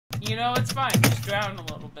you know, it's fine. Just drown a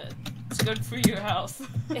little bit. It's good for your health.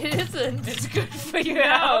 It isn't. It's good for your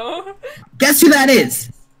health. Guess who that is?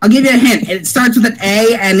 I'll give you a hint. It starts with an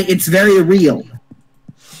A, and it's very real.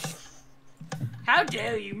 How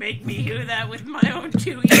dare you make me hear that with my own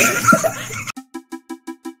 2 ears?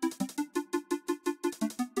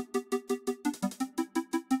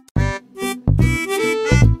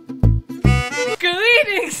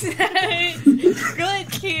 Greetings,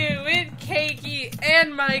 Glitch here with Keiki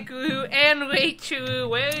and Michael and Rachel.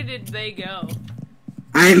 Where did they go?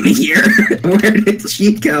 I'm here. Where did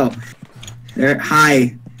she go? There.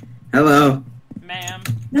 Hi. Hello. Ma'am.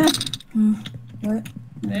 What?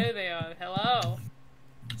 There they are. Hello.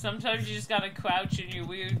 Sometimes you just gotta crouch in your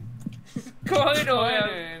weird corridor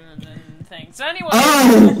and thing. So anyway,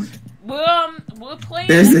 we're playing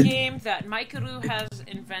a game that Mikaru has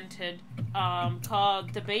invented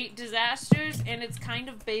called Debate Disasters, and it's kind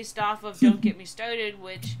of based off of Don't Get Me Started,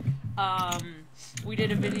 which we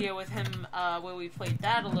did a video with him where we played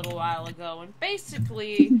that a little while ago, and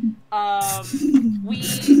basically we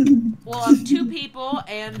will have 2 people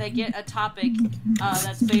and they get a topic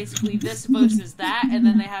that's basically this versus that, and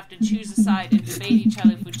then they have to choose a side and debate each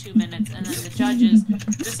other for 2 minutes, and then the judges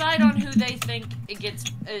decide on who they think it gets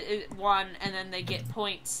won, and then they get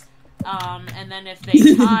points. And then if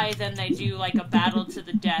they tie, then they do like a battle to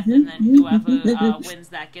the death, and then whoever wins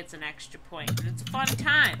that gets an extra point. And it's a fun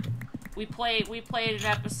time. We played an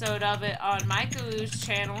episode of it on Mikaru's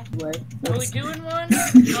channel. What? Are we doing one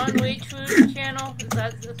on Rachel's channel? Is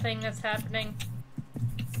that the thing that's happening?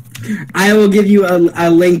 I will give you a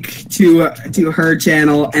link to her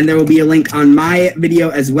channel, and there will be a link on my video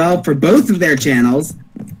as well for both of their channels.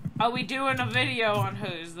 Are we doing a video on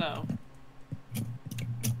hers though?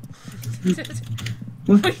 He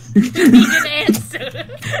didn't answer.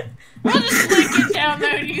 I'll just link it down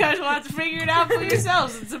there and you guys will have to figure it out for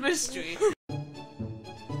yourselves. It's a mystery.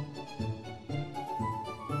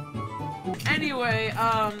 Anyway,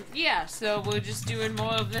 yeah, so we're just doing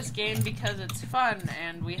more of this game because it's fun,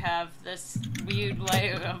 and we have this weird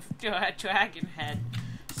layer of dragon head.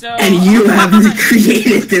 So, and you have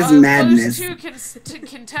created this madness. First 2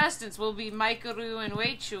 contestants will be Mikaru and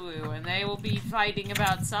Rachelu, and they will be fighting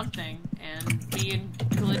about something, and me and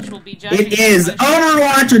Glitch will be judging. It is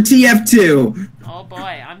Overwatch or TF2. Oh boy,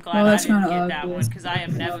 I'm glad I didn't get that one, because I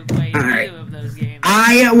have never played either of those games.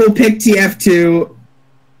 I will pick TF2,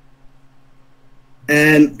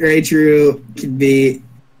 and Rachelu could be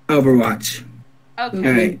Overwatch. Okay.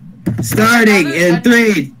 Alright. Starting in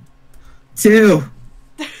 3, 2...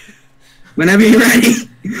 Whenever you're ready.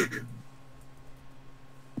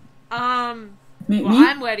 Me? Well,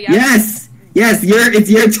 I'm ready. Yes, it's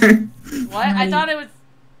your turn. What? I thought it was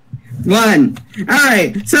 1.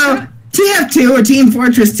 Alright, so TF2 or Team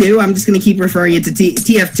Fortress 2, I'm just going to keep referring it to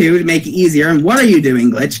TF2 to make it easier. And what are you doing,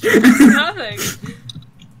 Glitch? nothing.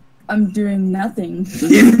 I'm doing nothing.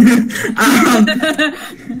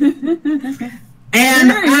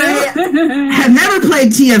 And I have never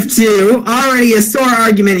played TF2, already a sore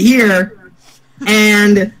argument here,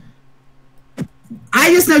 and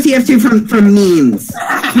I just know TF2 from memes.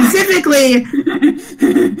 Specifically,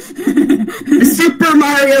 the Super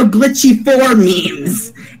Mario Glitchy 4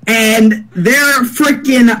 memes, and they're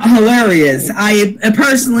freaking hilarious. I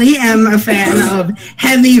personally am a fan of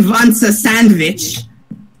Heavy Vansa Sandwich,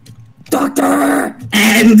 Doctor!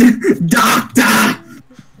 and Doctor!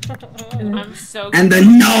 I'm so and the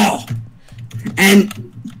no, and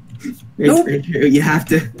you have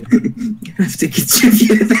to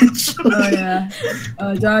contribute eventually. Oh yeah.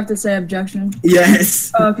 Do I have to say objection?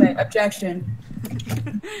 Yes. Okay, objection.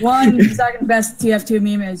 1 second best TF2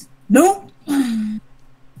 meme is nope.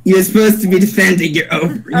 You're supposed to be defending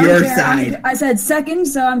your side. I said second,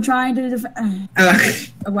 so I'm trying to defend.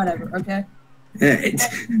 Whatever. Okay.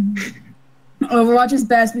 Overwatch is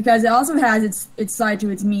best because it also has its side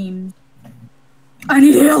to its memes. I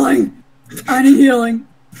need healing.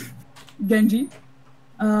 Genji.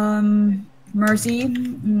 Mercy.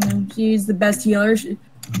 She's the best healer.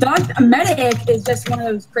 Medic is just one of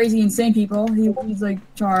those crazy, insane people. He's like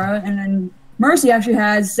Chara, and then Mercy actually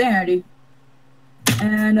has sanity.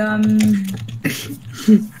 And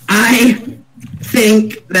I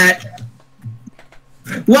think that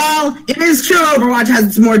while it is true Overwatch has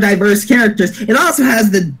its more diverse characters, it also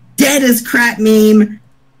has the deadest crap meme,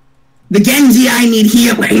 the Genji I need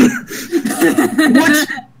healing.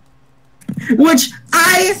 which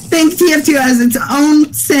I think TF2 has its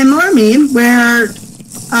own similar meme where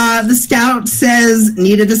the scout says,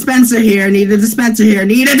 need a dispenser here, need a dispenser here,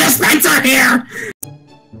 need a dispenser here!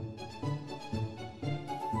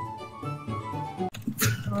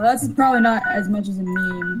 Well, that's probably not as much as a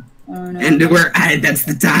meme. I don't know. And that's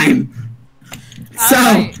the time.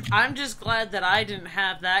 So, I'm just glad that I didn't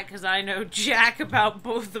have that because I know jack about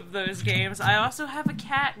both of those games. I also have a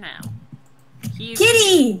cat now.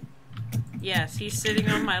 Kitty! Yes, he's sitting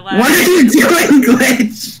on my lap. What are you doing,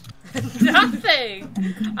 Glitch? Nothing!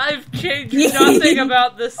 I've changed nothing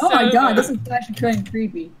about this server. Oh my god, this is actually kind of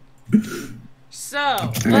creepy.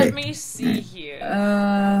 So, let me see here.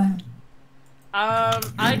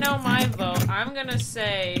 I know my vote. I'm gonna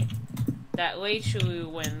say that Leichulu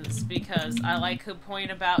wins because I like her point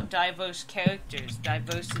about diverse characters.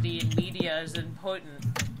 Diversity in media is important.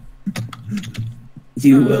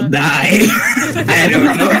 You will die. I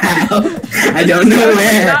don't know how. I don't know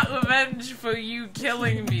where. Not revenge for you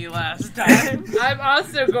killing me last time. I'm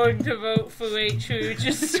also going to vote for Leichulu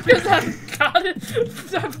just because I've got it.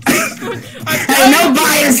 No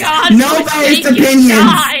biased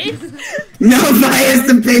opinions. No biased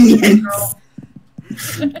opinions.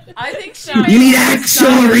 I think she You need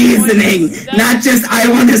actual reasoning, not just I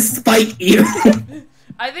want to spite you.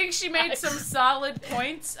 I think she made some solid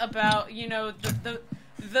points about, you know, the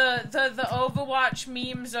Overwatch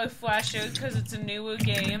memes are flashier because it's a newer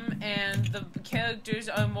game and the characters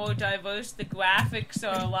are more diverse. The graphics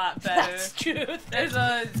are a lot better. That's true. There's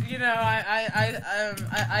a, you know,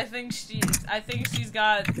 I think she's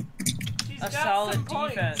got a solid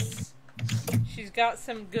defense. She's got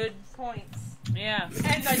some good points. Yeah.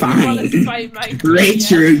 And I Fine. want to fight my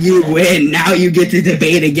Rachel, you win. Now you get to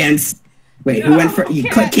debate against. Wait, who went for? You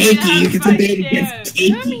put Keiki. You can debate against Come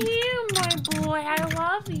Keiki. here, my boy. I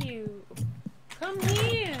love you. Come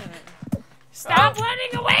here. Stop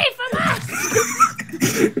running away from us.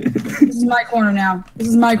 This is my corner now. This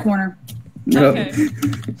is my corner. Nope. Okay.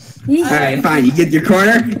 All right, fine. You get your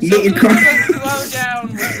corner. You get your corner. Throw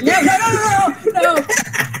down. No.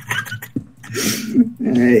 All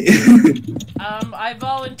right. I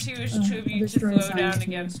volunteer as tribute to throw down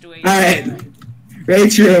against Wade. All right,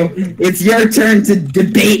 Rachel, it's your turn to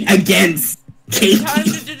debate against Time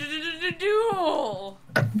Keiki. to duel.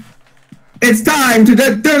 It's time to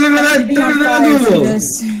duel.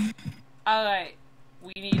 Alright,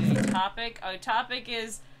 we need a topic. Our topic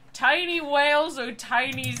is tiny whales or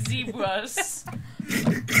tiny zebras.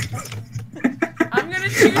 I'm gonna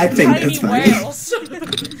choose I think tiny that's funny. whales.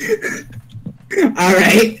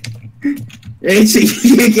 Alright. Rachel,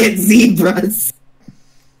 you get zebras.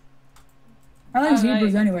 I like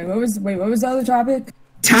zebras anyway. What was the other topic?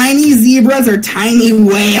 Tiny zebras or tiny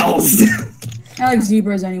whales? I like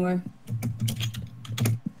zebras anyway.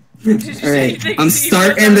 Alright, I'm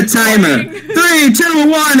starting the timer. 3,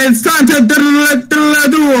 2, 1, it's time to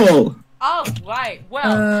duel! Alright,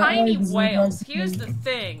 well, tiny zebras. whales. Here's the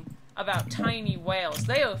thing about tiny whales.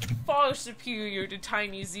 They are far superior to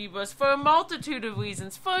tiny zebras for a multitude of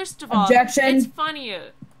reasons. First of all, Objection. it's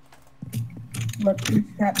funnier. What?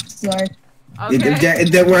 Sorry. Okay.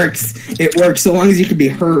 That works. It works so long as you can be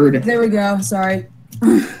heard. There we go. Sorry.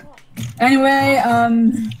 Anyway, have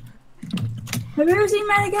you ever seen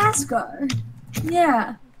Madagascar?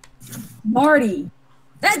 Yeah. Marty.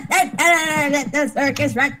 That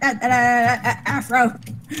circus, right? Afro.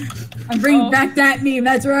 I'm bringing back that meme.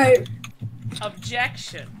 That's right.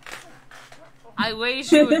 Objection. I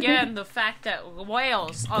raise you again the fact that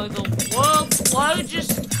whales are the world's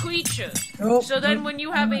largest creature. So then when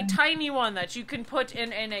you have a tiny one that you can put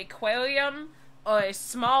in an aquarium or a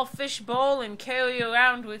small fish bowl and carry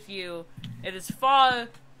around with you, it is far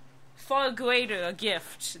greater a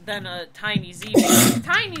gift than a tiny zebra.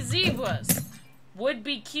 Tiny zebras would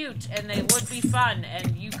be cute and they would be fun,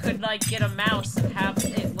 and you could like get a mouse and have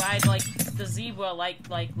it ride like the zebra like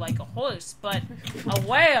a horse, but a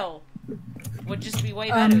whale would just be way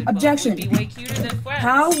better. Objection. Would be way cuter than friends.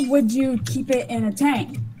 How would you keep it in a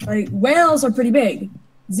tank? Like, whales are pretty big.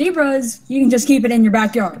 Zebras, you can just keep it in your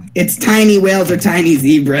backyard. It's tiny whales or tiny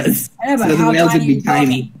zebras. I know, but So the how whales would tiny be are you talking?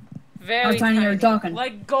 tiny. Very How tiny are you talking?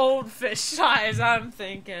 Like goldfish size, I'm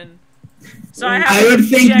thinking. So I have would an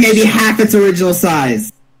think maybe objection. half its original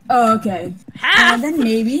size. Oh, okay. Half? Then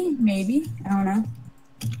maybe. I don't know.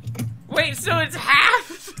 Wait, so it's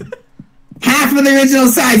half? Half of the original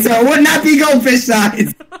size, so it would not be goldfish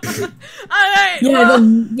size. Alright, Yeah, well,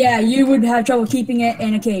 then, yeah, you would have trouble keeping it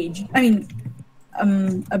in a cage. I mean, A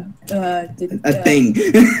thing. A alright, thing.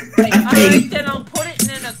 then I'll put it in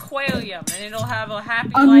an aquarium, and it'll have a happy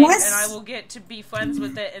life, Unless- and I will get to be friends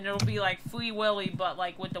with it, and it'll be like Free Willy, but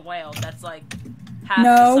like with the whale. That's like half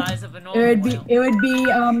No, the size of a normal whale. it would be,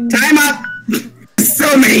 Time up!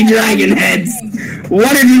 So many dragon heads.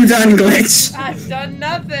 What have you done, Glitch? I've done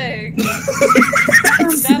nothing.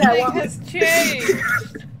 that Nothing one. has changed.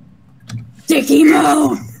 Dicky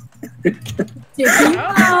Mo!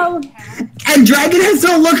 Oh. And dragonheads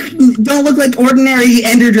don't look like ordinary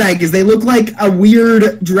ender dragons. They look like a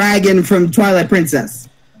weird dragon from Twilight Princess.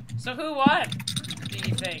 So who won? Do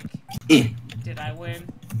you think? Did I win?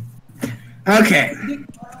 Okay.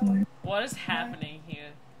 What is happening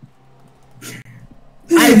here?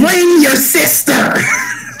 I blame your sister!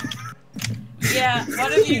 Yeah,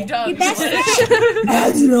 what have you done? You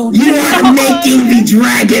are making the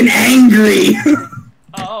dragon angry!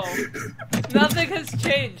 Oh. Nothing has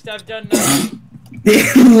changed. I've done nothing.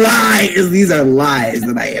 Lies! These are lies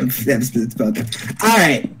that I have spoken.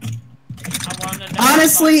 Alright.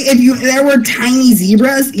 Honestly, if there were tiny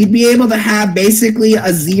zebras, you'd be able to have basically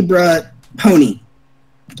a zebra pony.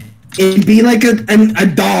 It'd be like a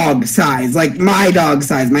dog size, like my dog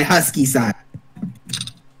size, my husky size.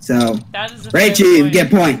 So, Rachel, you get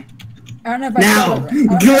a point. I don't know if I Now, spelled it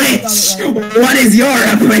right. Glitch, what is your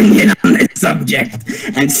opinion on this subject?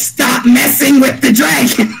 And stop messing with the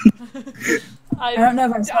dragon! I don't know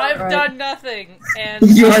if I spelled it I've right. done nothing, and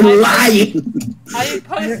You're lying! I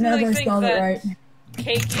I don't know if personally I think spelled it that right.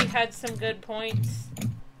 Keiki had some good points,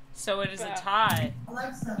 so it is a tie.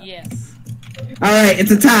 Yes. Alright,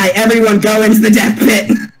 it's a tie. Everyone go into the death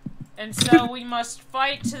pit! And so we must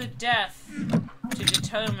fight to the death to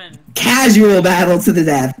determine Casual battle to the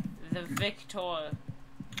death. the victor.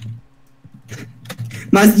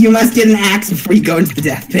 You must get an axe before you go into the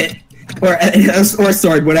death pit. Or a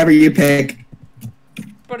sword, whatever you pick.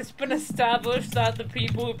 But it's been established that the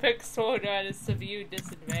people who pick sword are at a severe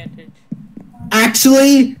disadvantage.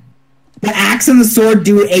 Actually, the axe and the sword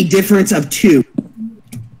do a difference of 2.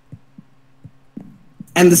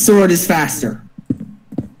 And the sword is faster.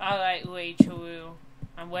 Alright, Rachel.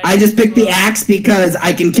 I just picked the axe because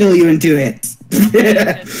I can kill you in 2 hits.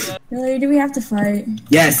 Really? Do we have to fight?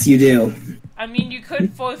 Yes, you do. I mean, you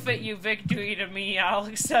could forfeit your victory to me. I'll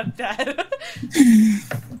accept that.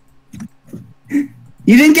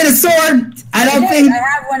 You didn't get a sword! I don't think... I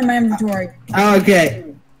have one in my inventory. Oh, okay.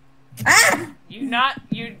 Ah! You're not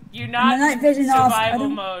My night vision off. survival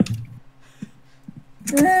mode.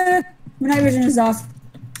 My night vision is off.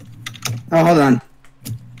 Oh, hold on.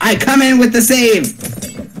 I come in with the save!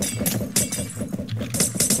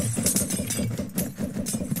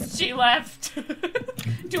 She left.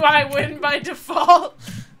 Do I win by default?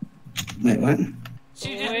 Wait, what?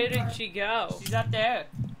 Where did she go? She's up there.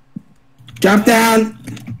 Drop down!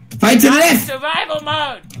 Fight to the death! Survival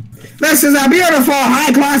mode! This is a beautiful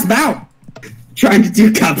high-class bout! Trying to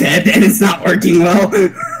do Cuphead, and it's not working well.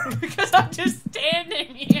 Because I'm just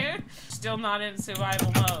standing here. Still not in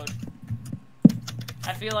survival mode.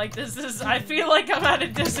 I feel like I'm at a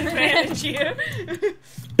disadvantage here.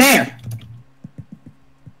 There!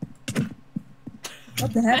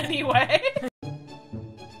 What the heck? Anyway.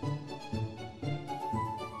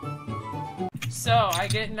 So, I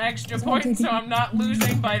get an extra point, so I'm not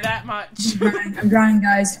losing by that much. I'm drowning,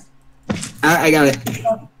 guys. I got it.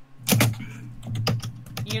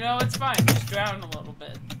 You know, it's fine. Just drown a little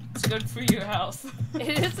bit. It's good for your health.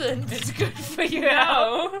 It isn't. It's good for your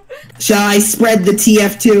health. Shall I spread the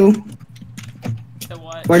TF2? The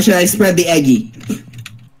what? Or should I spread the Eggy?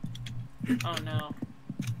 Oh no.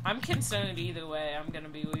 I'm concerned either way, I'm gonna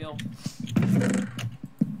be real.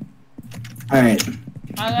 Alright.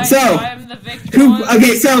 Alright, So, I'm the victor.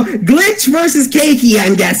 okay, so Glitch versus Keiki,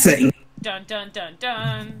 I'm guessing. Dun dun dun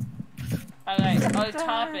dun. Alright, our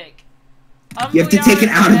topic. You have to take it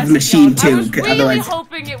out of the machine, too, I was really otherwise...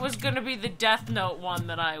 hoping it was gonna be the Death Note one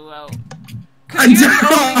that I wrote. Cause you're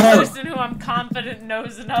the only person who I'm confident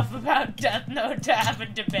knows enough about Death Note to have a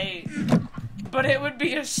debate. But it would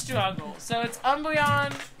be a struggle. So it's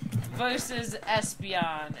Umbreon versus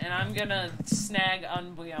Espeon, and I'm gonna snag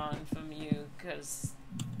Umbreon from you, cause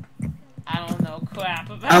I don't know crap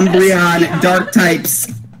about Umbreon, Espeon. Dark types,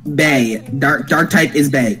 Bay. Dark type is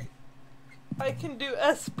Bay. I can do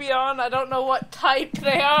Espeon. I don't know what type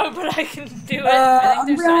they are, but I can do it.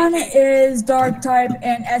 Umbreon is dark type,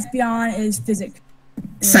 and Espeon is physic.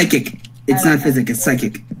 Psychic. It's not physic, it's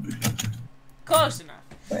psychic. Close enough.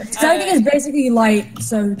 Psychic is basically light,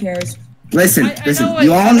 so who cares? Listen, I listen. know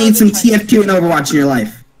You I all know need the some type. TF2 and Overwatch in your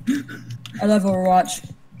life. I love Overwatch.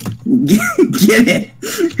 Get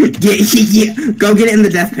it. Go get it in the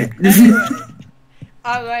death pit.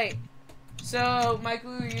 Alright. So,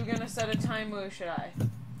 Michael, are you gonna set a timer or should I?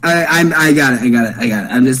 I got it.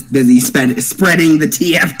 I'm just busy spreading the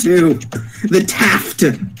TF2. The Taft.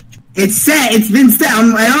 It's set. It's been set. I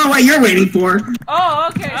don't know what you're waiting for. Oh,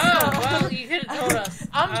 okay. Oh, well, you could have told us.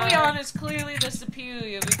 Umbreon is clearly the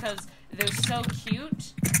superior because they're so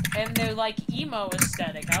cute, and they're like emo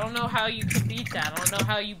aesthetic. I don't know how you can beat that. I don't know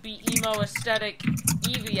how you beat emo aesthetic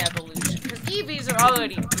Eevee evolution, because Eevees are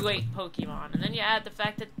already great Pokemon, and then you add the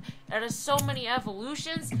fact that it has so many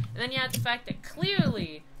evolutions, and then you add the fact that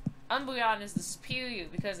clearly Umbreon is the superior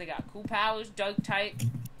because they got cool powers, Dark type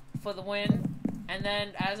for the win, and then,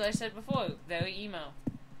 as I said before, very emo.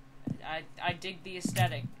 I dig the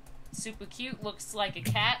aesthetic. Super cute, looks like a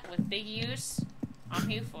cat with big ears. I'm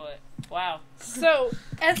here for it. Wow. So,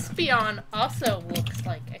 Espeon also looks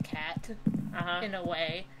like a cat, in a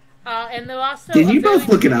way. And they're also Did you both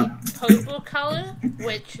look it up? purple color,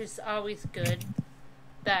 which is always good.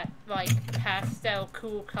 That, like, pastel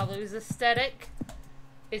cool colors aesthetic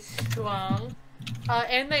is strong.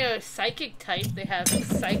 And they are a psychic type. They have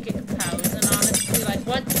psychic powers, and honestly, like,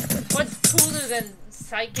 what's cooler than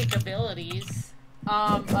psychic abilities?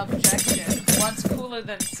 Objection. What's cooler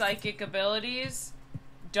than psychic abilities?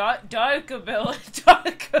 Dark abilities.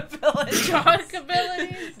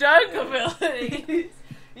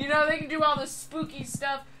 You know, they can do all the spooky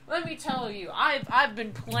stuff. Let me tell you, I've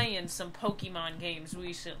been playing some Pokemon games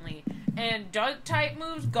recently, and Dark type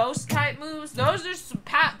moves, Ghost type moves, those are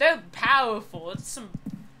they're powerful. It's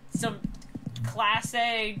some Class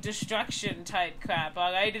A destruction type crap,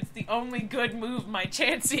 alright? It's the only good move my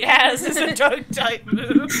Chansey has is a Dark type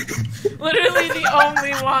move. Literally the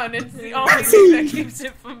only one. It's the only thing that keeps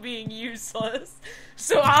it from being useless.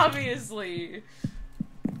 So obviously...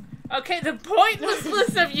 Okay, the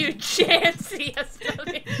pointlessness of you Chansey has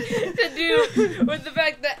something to do with the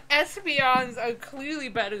fact that Espeons are clearly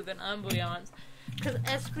better than Umbreons. Because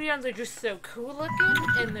Espeons are just so cool looking,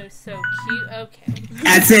 and they're so cute. Okay.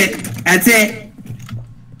 That's it.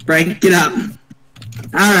 Break it up.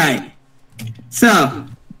 Alright. So,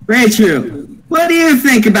 Rachel, what do you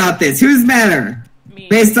think about this? Who's better? Me.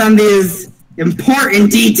 Based on these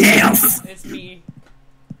important details. It's me.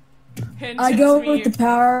 I go with the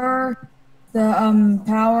power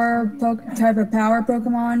type of power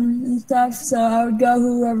Pokemon and stuff. So I would go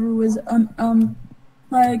whoever was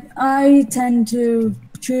like I tend to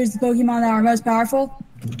choose the Pokemon that are most powerful,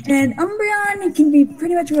 and Umbreon can be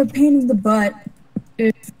pretty much a pain in the butt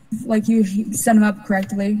if like you set them up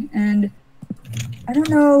correctly. And I don't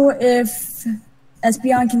know if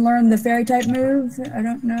Espeon can learn the Fairy type move. I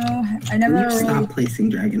don't know. I never Can you really stop placing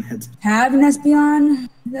dragon heads? have an Espeon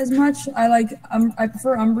as much. I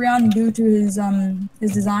prefer Umbreon due to his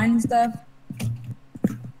design and stuff.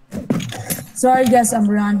 So I guess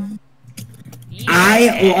Umbreon.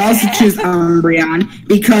 I will also choose Umbreon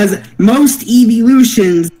because most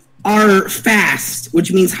evolutions are fast,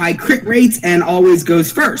 which means high crit rates and always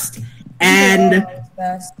goes first. And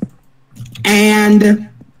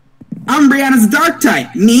Umbreon is a dark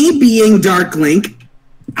type. Me being Dark Link,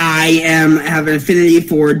 I have an affinity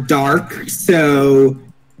for dark, so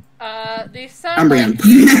They sound Umbreon. like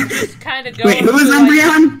you just kind of go. Wait, who is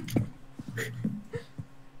Umbreon?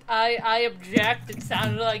 I object. It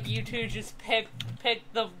sounded like you two just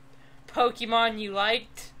picked the Pokemon you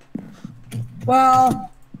liked.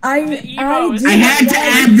 Well, I had to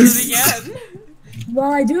add this.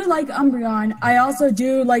 While I do like Umbreon, I also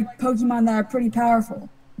do like Pokemon that are pretty powerful.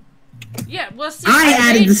 Yeah, well, see, I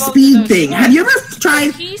added made the both of speed those thing. points. Have you ever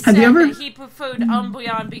tried? He Have said you ever? that he preferred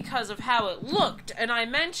Umbreon because of how it looked, and I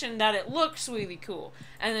mentioned that it looks really cool.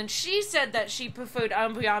 And then she said that she preferred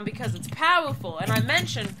Umbreon because it's powerful, and I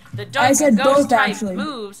mentioned the Dark and Ghost type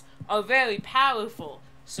moves are very powerful.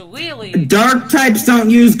 So really, Dark types don't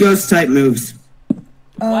use Ghost type moves.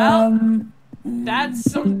 well,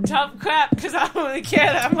 that's some tough crap because I don't really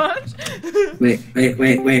care that much.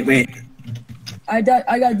 Wait. I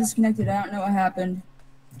got disconnected. I don't know what happened.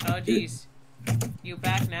 Oh jeez, you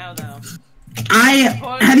back now though.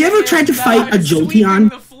 Have you ever tried to fight a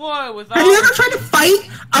Jolteon? Have you ever tried to fight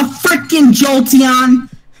a freaking Jolteon?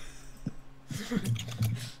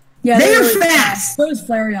 Yeah, they are fast. So is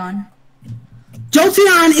Flareon.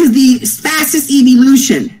 Jolteon is the fastest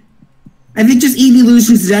evolution. I think just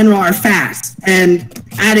evolutions in general are fast, and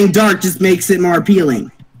adding Dark just makes it more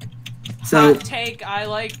appealing. So hot take, I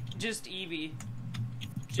like just Eevee.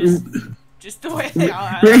 Just the way they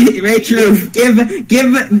are. Rachel, give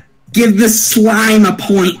the slime a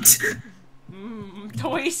point.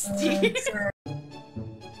 Toasty.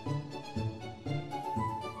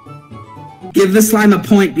 Give the slime a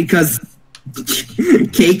point because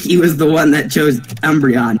Keiki was the one that chose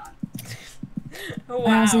Umbreon.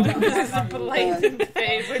 Wow, this is a blatant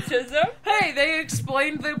favoritism. Hey, they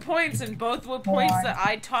explained their points, and both were points that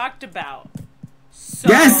I talked about. So,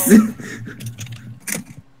 yes!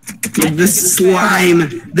 Give the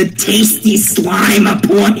slime, the tasty slime, a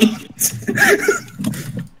point.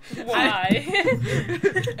 Why?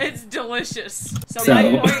 It's delicious. So,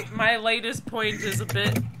 So- my latest point is a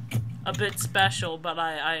bit special, but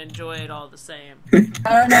I enjoy it all the same. I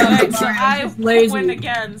don't know. Alright, if so I'm I just lazy. win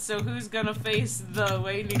again, so who's gonna face the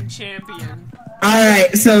reigning champion?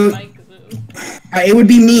 Alright, so Mike Lou. it would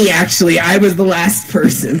be me, actually. I was the last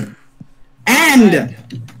person. And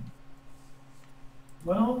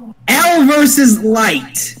L versus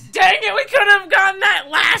Light. Dang it, we could have gotten that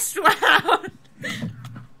last round!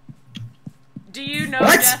 Do you know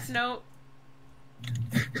What? Death Note?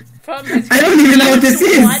 From his I don't even know what this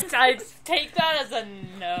is. What? I'd take that as a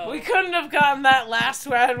no. We couldn't have gotten that last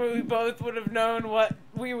round where we both would have known what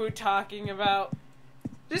we were talking about.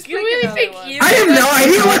 Just You pick really another think one. you I have no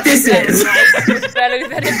idea what this is. is better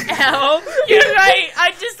than an L? You're right.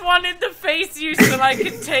 I just wanted to face you so I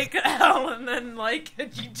could take a L, and then like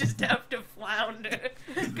you just have to flounder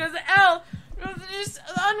because L was just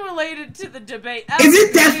unrelated to the debate. L Is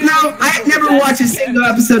it Death Note? I've never watched a single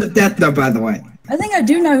episode of Death Note, by the way. I think I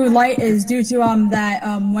do know who Light is due to that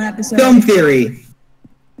one episode. Film theory.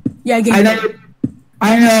 Yeah,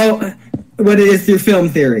 I know what it is through film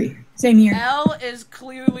theory. same here. L is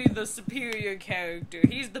clearly the superior character.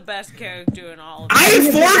 He's the best character in all of it.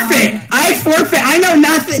 I forfeit. I know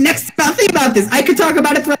nothing about this. I could talk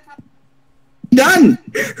about it for done.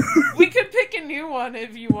 We could pick a new one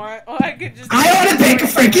if you want, or I could just. I want to pick a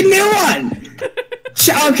freaking new one.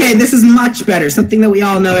 Okay, this is much better. Something that we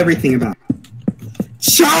all know everything about.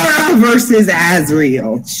 Chara versus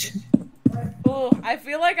Azriel. Ooh, I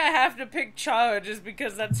feel like I have to pick Chara just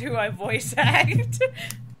because that's who I voice act.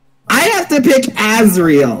 I have to pick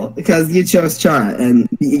Azriel because you chose Chara and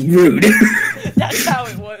rude. That's how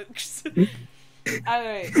it works.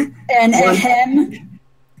 Alright. And him.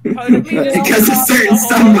 Part of me just Because a wants certain the whole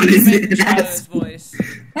someone is argument in Chara's that. voice.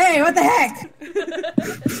 Hey, what the heck?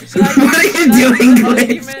 Should I What are you should I do doing, the Glitch?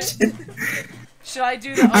 argument? Should I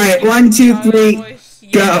do the Alright, argument 1, 2, Chara's 3, voice?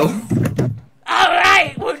 go.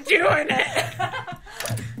 Alright, we're doing it!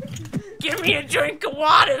 Give me a drink of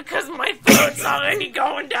water, because my throat's already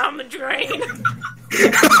going down the drain.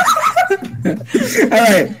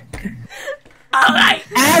 Alright. Alright,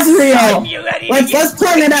 Azriel. you ready to Let's get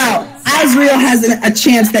point it out. Azriel has a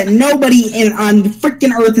chance that nobody on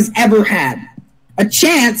freaking Earth has ever had. A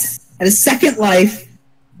chance at a second life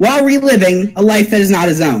while reliving a life that is not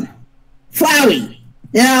his own. Flowey.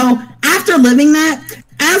 You know, after living that,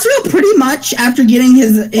 Azriel pretty much, after getting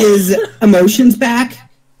his emotions back,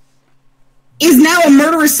 is now a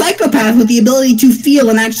murderous psychopath with the ability to feel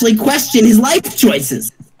and actually question his life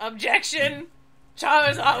choices. Objection.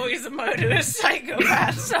 Chara's always a murderous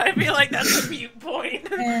psychopath, so I feel like that's a mute point.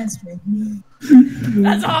 That's true.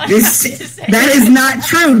 That's all I have to say. That is not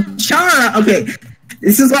true. Chara, okay,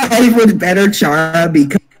 this is why Hollywood's better Chara,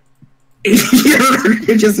 because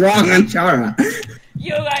you're just wrong on Chara.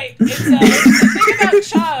 You're right. It's, the thing about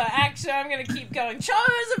Chara, actually, I'm gonna keep going.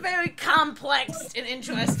 Chara is a very complex and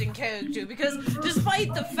interesting character, because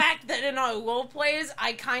despite the fact that in our role plays,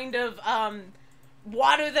 I kind of,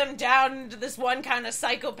 water them down into this one kind of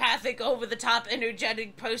psychopathic, over-the-top,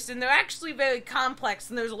 energetic person, they're actually very complex,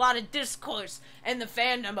 and there's a lot of discourse in the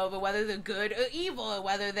fandom over whether they're good or evil, or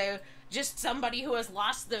whether they're just somebody who has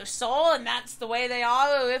lost their soul, and that's the way they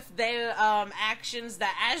are, or if their actions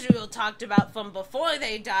that Azrael talked about from before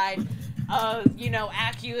they died are, you know,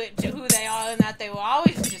 accurate to who they are, and that they were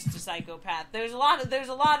always just a psychopath. There's a lot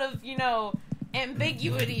of, you know,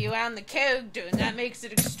 ambiguity around the character, and that makes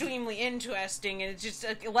it extremely interesting, and it's just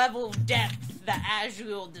a level of depth that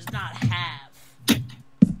Azrael does not have.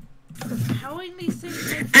 How many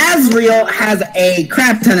things? Azriel has a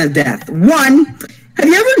crap ton of death. One, have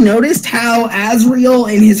you ever noticed how Azriel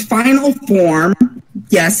in his final form,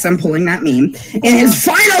 yes, I'm pulling that meme, in his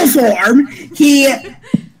final form, he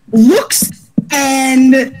looks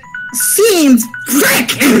and seems frick.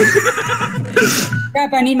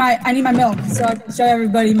 Crap, I need my milk so I can show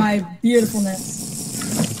everybody my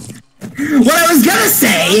beautifulness. What I was gonna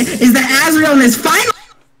say is that Azriel in his final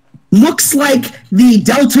looks like the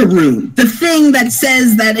Delta Rune, the thing that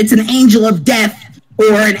says that it's an angel of death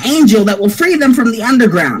or an angel that will free them from the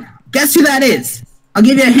underground. Guess who that is? I'll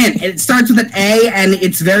give you a hint. It starts with an A and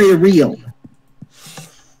it's very real.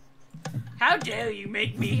 How dare you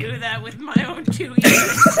make me hear that with my own 2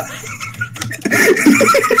 ears?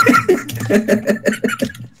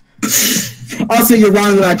 Also, you're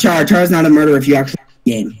wrong about Char. Char's not a murderer if you actually play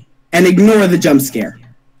the game. And ignore the jump scare.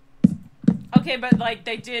 Okay, but like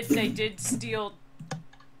they did steal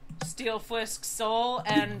Frisk's soul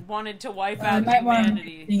and wanted to wipe out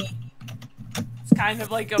humanity. It's kind of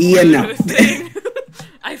like a murder thing.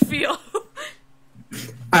 I feel.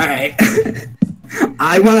 Alright.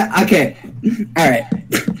 I wanna. Okay. All right.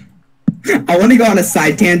 I want to go on a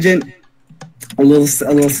side tangent. A little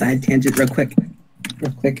side tangent, real quick.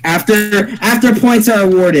 After points are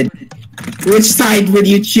awarded, which side would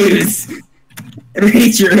you choose?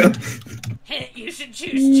 Rachel. Hey, you should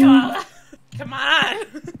choose Chala. Come on.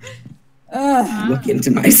 Look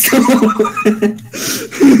into my soul.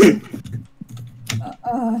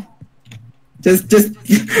 Just,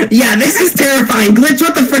 yeah, this is terrifying. Glitch,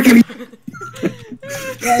 what the frick have you?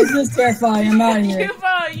 Yeah, it's just terrifying. I'm out of here.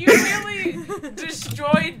 You really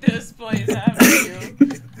destroyed this place, haven't you?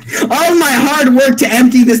 All my hard work to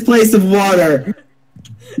empty this place of water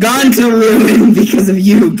gone to ruin because of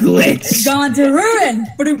you, Glitch. Gone to ruin.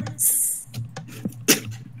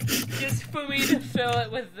 Just for me to fill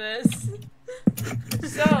it with this.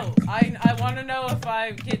 So, I want to know if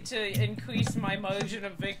I get to increase my margin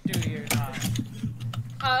of victory or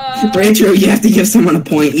not. Rachel, you have to give someone a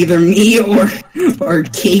point, either me or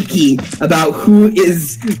Keiki, about who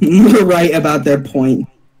is more right about their point.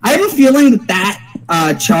 I have a feeling that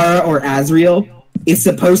Chara or Azriel is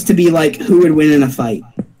supposed to be like who would win in a fight.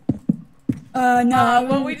 No.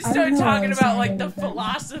 Well, we just started talking about like the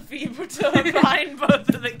philosophy behind both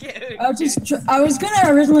of the characters. I was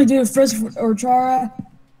gonna originally do Frisk or Chara,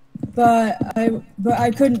 but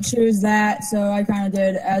I couldn't choose that, so I kind of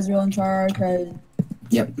did Azriel and Chara because.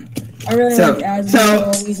 Yep. I really like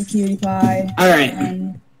Azriel. He's a cutie pie. All right.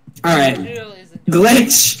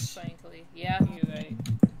 Glitch. Frankly. Yeah, you're right.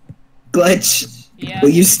 Glitch. Yeah. Will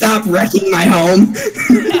you stop wrecking my home?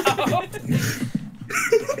 No.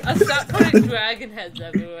 I'll stop putting dragon heads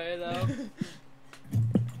everywhere, though.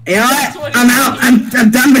 You know what? I'm out.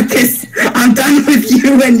 I'm done with this. I'm done with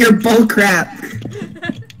you and your bullcrap.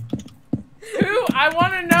 I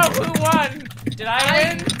want to know who won. Did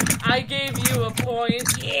I win? I gave you a point.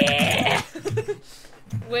 Yeah.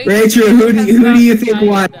 Wait, Rachel, who do you think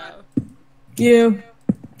won? You.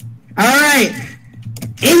 All right.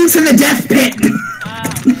 Into the death pit.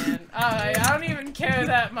 Man. Alright, I don't even care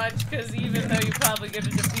that much, because even though you're probably going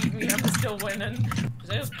to defeat me, I'm still winning. Is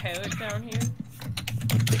there a parrot down here?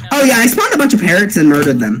 No. Oh yeah, I spawned a bunch of parrots and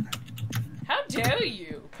murdered them. How dare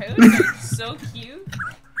you? Parrots are so cute.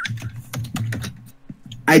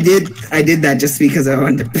 I did that just because I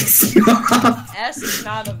wanted to piss you off. S is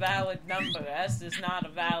not a valid number. S is not a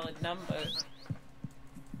valid number.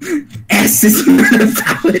 S is not a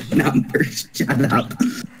valid number. Shut up.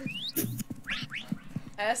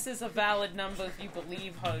 S is a valid number if you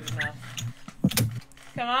believe hard enough.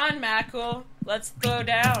 Come on, Mackerel. Let's throw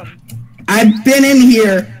down. I've been in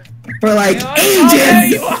here for like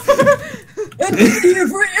ages! I've been here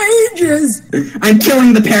for ages! I'm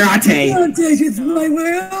killing the parrot. Don't take it from my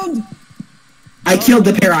world! I killed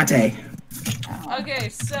the parrot. Okay,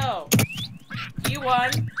 so you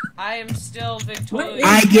won. I am still victorious.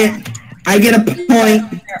 I get a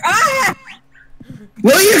point. Ah!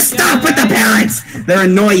 Will you stop with the parrots? They're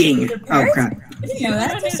annoying. Oh crap. I didn't know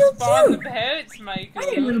that. They're so The cute. parrots, Michael.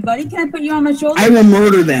 Hey, little buddy, can I put you on my shoulder? I will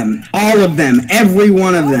murder them. All of them. Every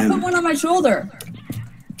one of Put them. one on my shoulder.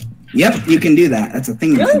 Yep, you can do that. That's a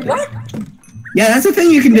thing you Really? can do. What? Yeah, that's a thing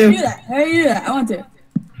you can How do do. you do that? How do you do that? I want to.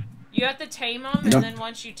 You have to tame them, and then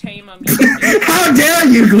once you tame them, you can do it. How dare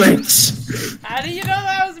you, Glitch? How do you know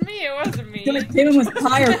that was me? It wasn't me. Can I tame him with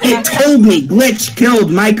pie or It cracker? told me Glitch killed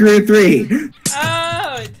Micro 3.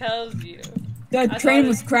 Oh, it tells you. Do I train him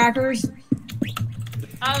with crackers?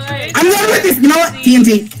 Alright. I'm done with this. You know what?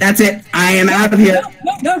 TNT. That's it. I am out of here.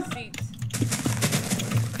 No.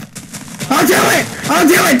 I'll do it. I'll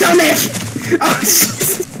do it. Don't make. Oh,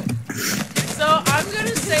 So I'm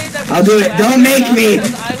gonna say that we I'll do should it. Don't wrap this make up me.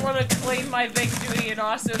 Because I want to claim my victory, and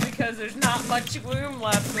also because there's not much room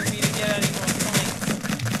left for me to get any more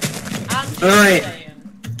points. I'm just Alright. saying.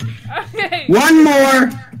 Okay. one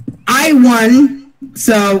more. I won.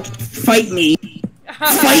 So fight me.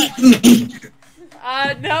 Fight me.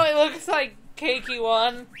 No, it looks like Keiki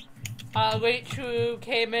won. Rachel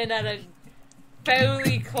came in at a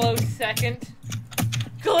fairly close second.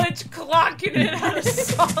 Glitch clocking it at a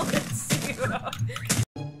solid 0.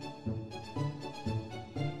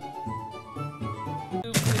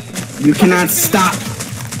 You cannot stop.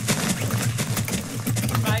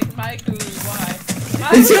 Michael, why?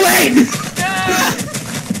 It's too late.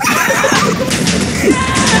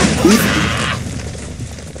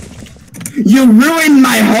 You ruined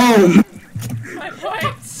my home. My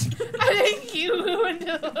points. I think you ruined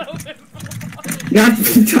it a little bit more. Not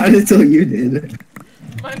until you did.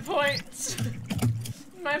 My points.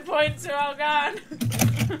 My points are all gone.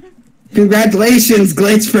 Congratulations,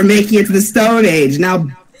 Glitch, for making it to the Stone Age. Now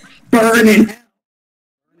burn in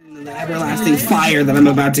the everlasting fire that I'm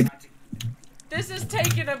about to. This This is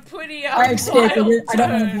taking a pretty I escaped. wild I don't want to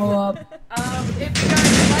turn. blow up. If you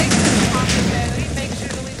guys like this commentary, make sure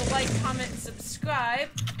to leave a like, comment, and subscribe.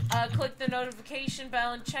 Click the notification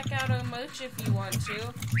bell and check out our merch if you want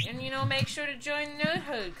to. And, you know, make sure to join the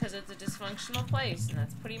Nerdhood, because it's a dysfunctional place. And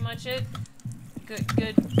that's pretty much it. Goodbye.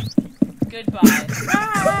 I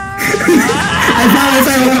promise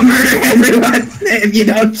I won't murder everyone if you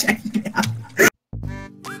don't check